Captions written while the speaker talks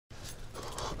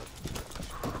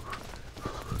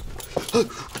So,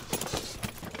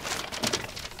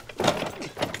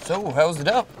 how's the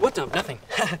dump? What dump? Nothing.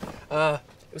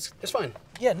 It's fine.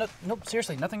 Yeah, no,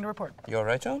 seriously, nothing to report. You all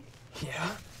right, John?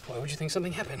 Yeah? Why would you think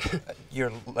something happened?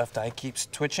 Your left eye keeps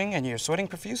twitching and you're sweating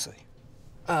profusely.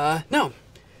 No.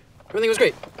 Everything was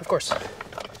great, of course.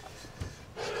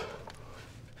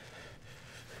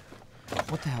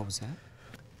 What the hell was that?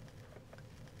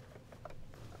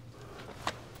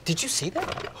 Did you see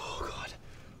that? Oh, God.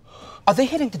 Are they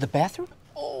heading to the bathroom?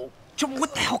 Oh. John,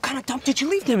 what the hell kind of dump did you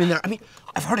leave them in there? I mean,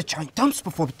 I've heard of giant dumps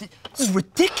before, but this is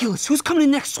ridiculous. Who's coming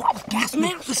in next swap with gas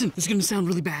masks? Listen, this is gonna sound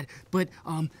really bad, but,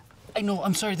 I know,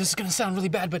 I'm sorry, this is gonna sound really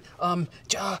bad, but,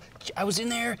 I was in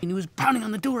there, and he was pounding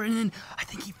on the door, and then I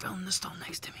think he fell in the stall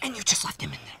next to me. And you just left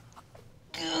him in there?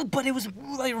 But it was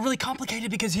like really complicated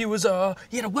because he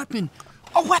had a weapon.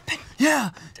 A weapon?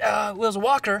 Yeah. It was a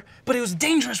walker, but it was a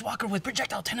dangerous walker with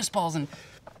projectile tennis balls and...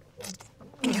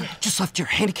 You just left your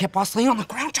handicapped boss laying on the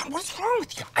ground, John. What's wrong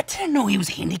with you? I didn't know he was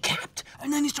handicapped.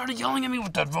 And then he started yelling at me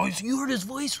with that voice. You heard his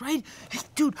voice, right? Hey,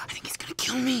 dude, I think he's gonna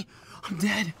kill me. I'm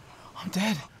dead. I'm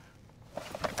dead.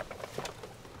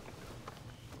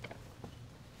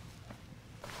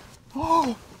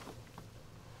 Oh!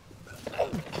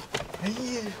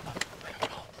 Hey.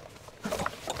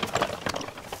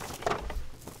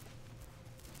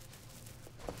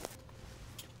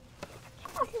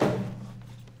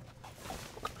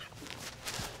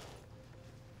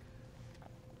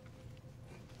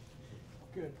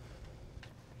 Good.